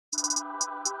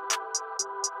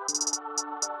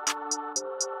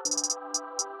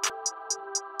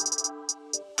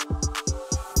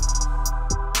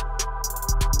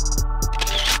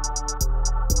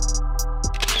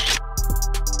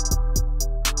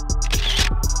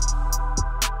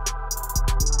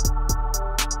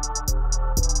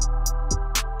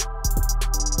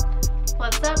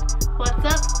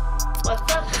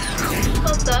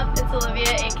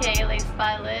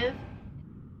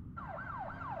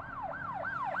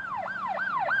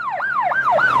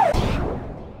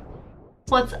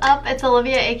What's up? It's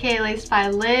Olivia, aka Laced by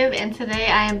Liv, and today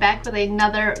I am back with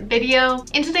another video.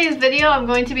 In today's video, I'm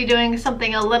going to be doing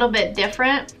something a little bit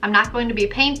different. I'm not going to be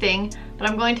painting, but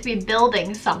I'm going to be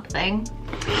building something.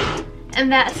 And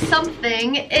that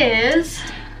something is,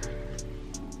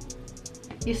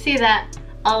 you see that?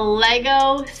 A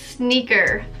Lego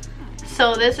sneaker.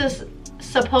 So this is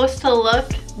supposed to look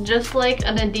just like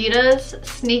an Adidas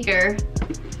sneaker,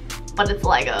 but it's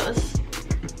Legos.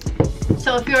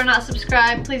 So if you are not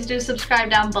subscribed, please do subscribe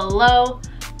down below.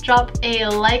 Drop a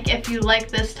like if you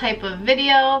like this type of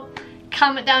video.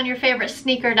 Comment down your favorite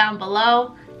sneaker down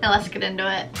below. Now let's get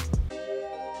into it.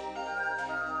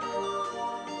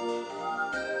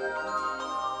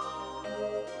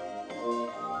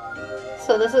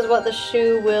 So this is what the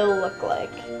shoe will look like.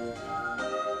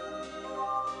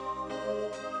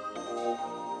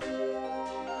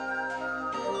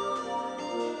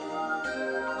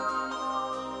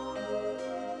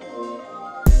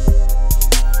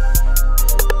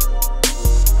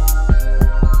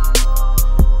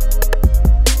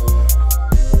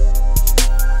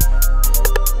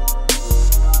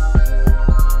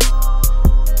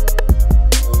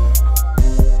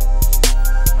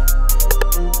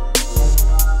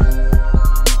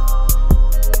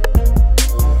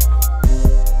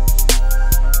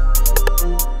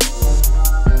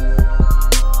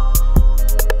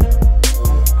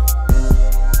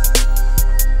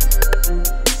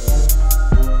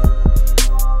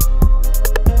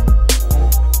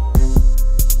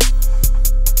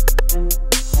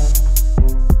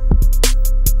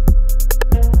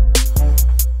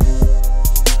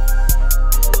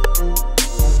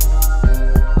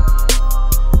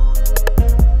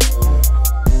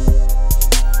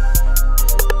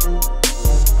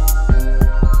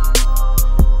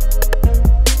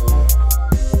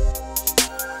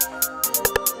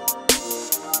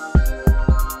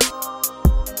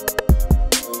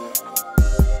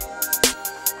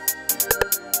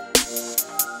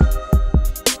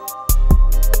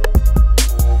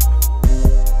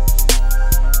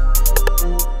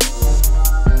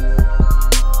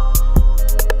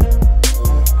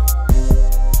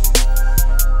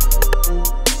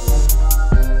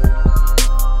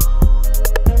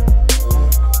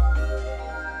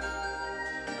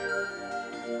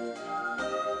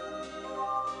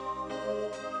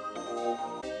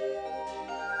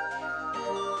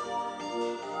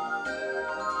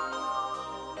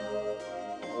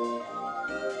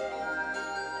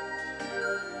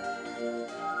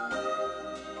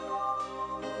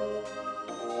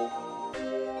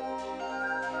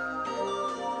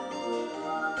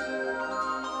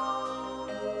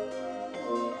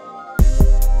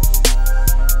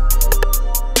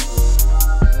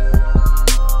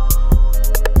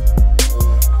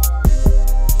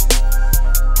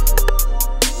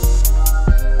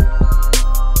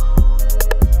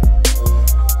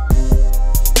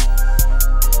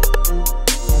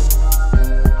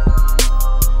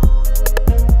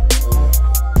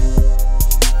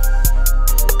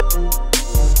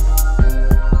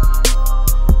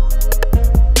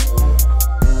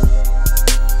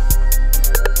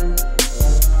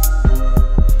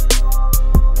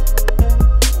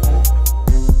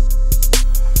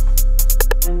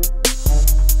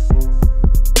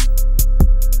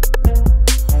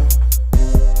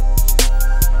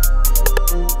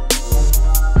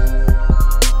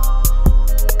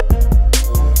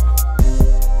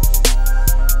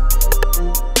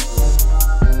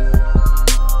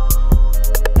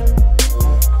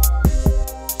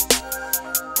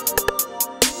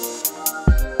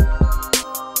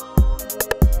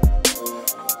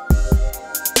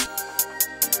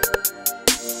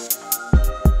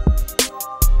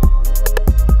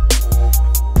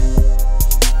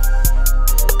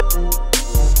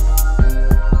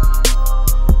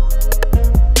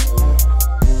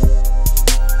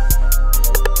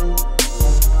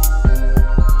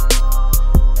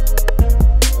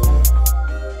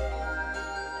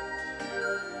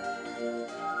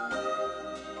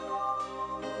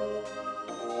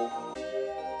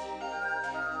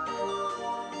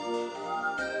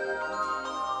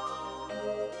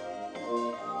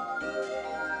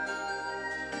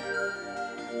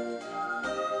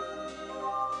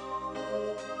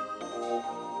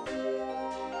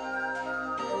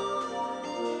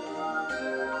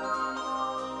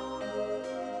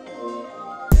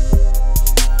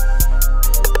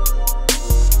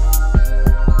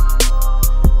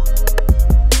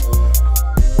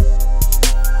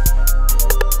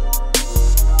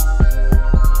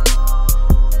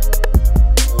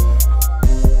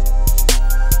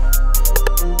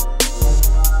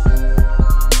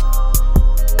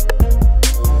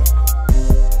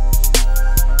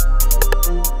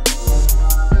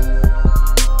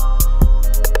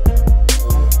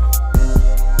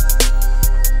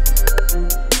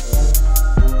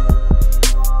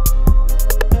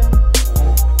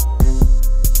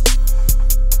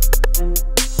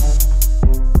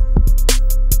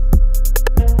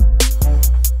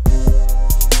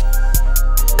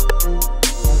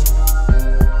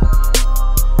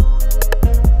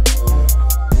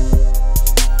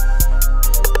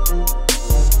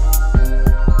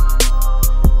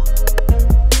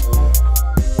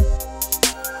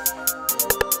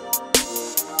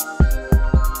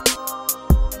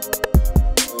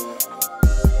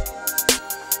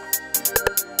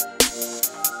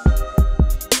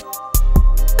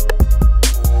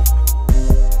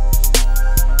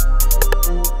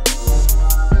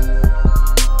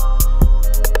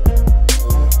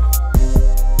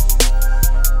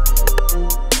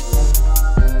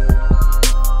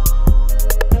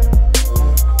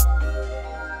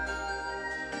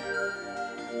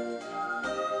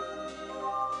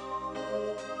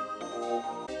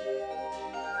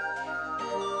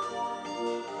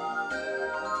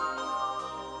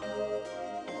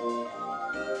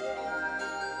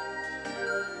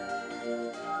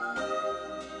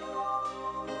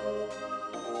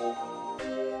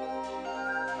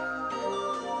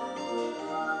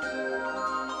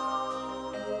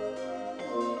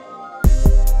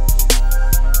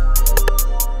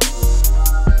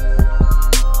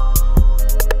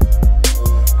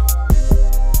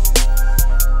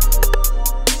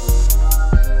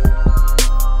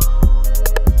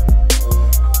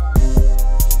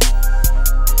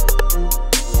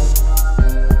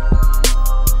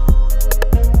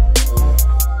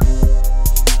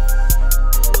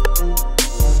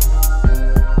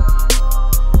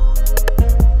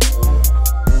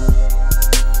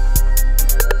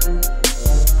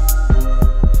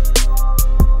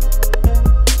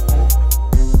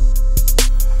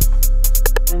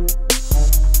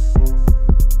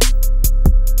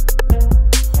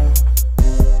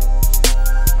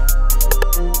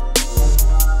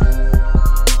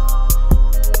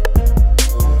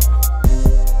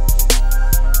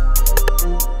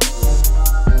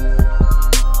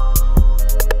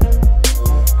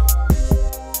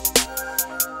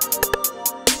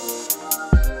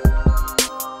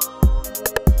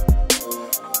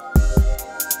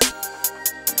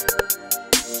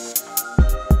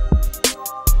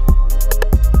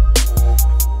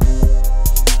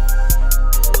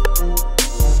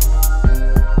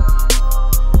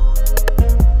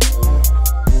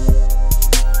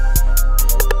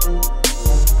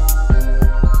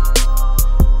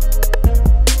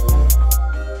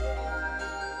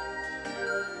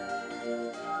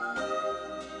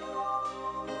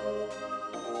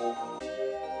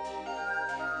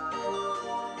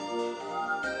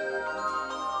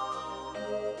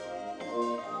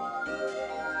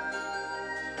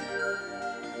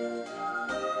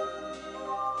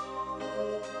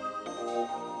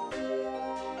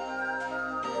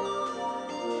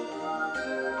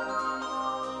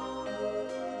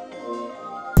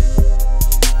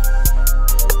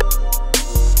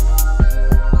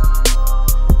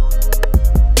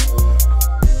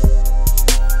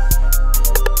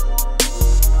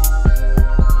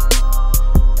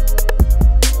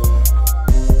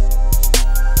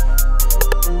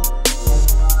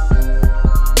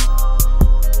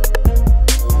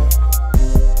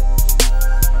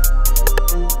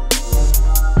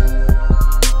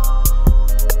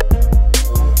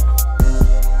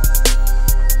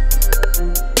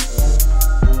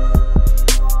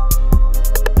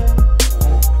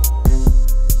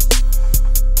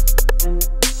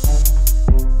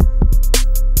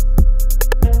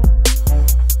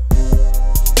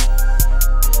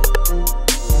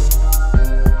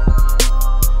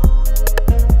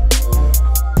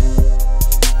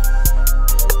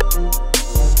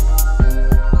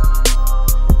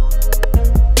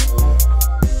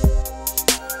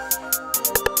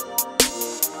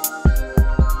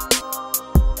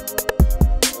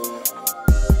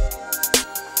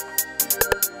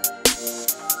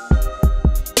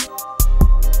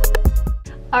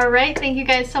 Alright, thank you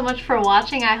guys so much for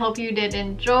watching. I hope you did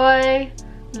enjoy.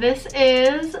 This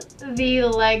is the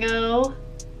Lego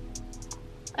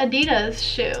Adidas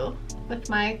shoe with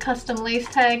my custom lace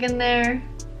tag in there.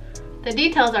 The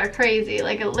details are crazy,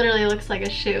 like it literally looks like a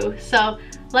shoe. So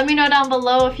let me know down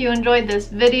below if you enjoyed this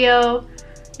video.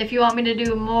 If you want me to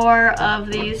do more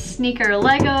of these sneaker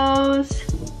Legos.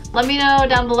 Let me know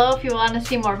down below if you want to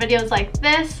see more videos like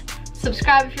this.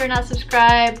 Subscribe if you're not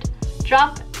subscribed.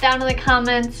 Drop down in the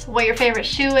comments what your favorite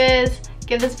shoe is.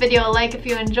 Give this video a like if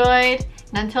you enjoyed.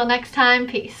 And until next time,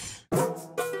 peace.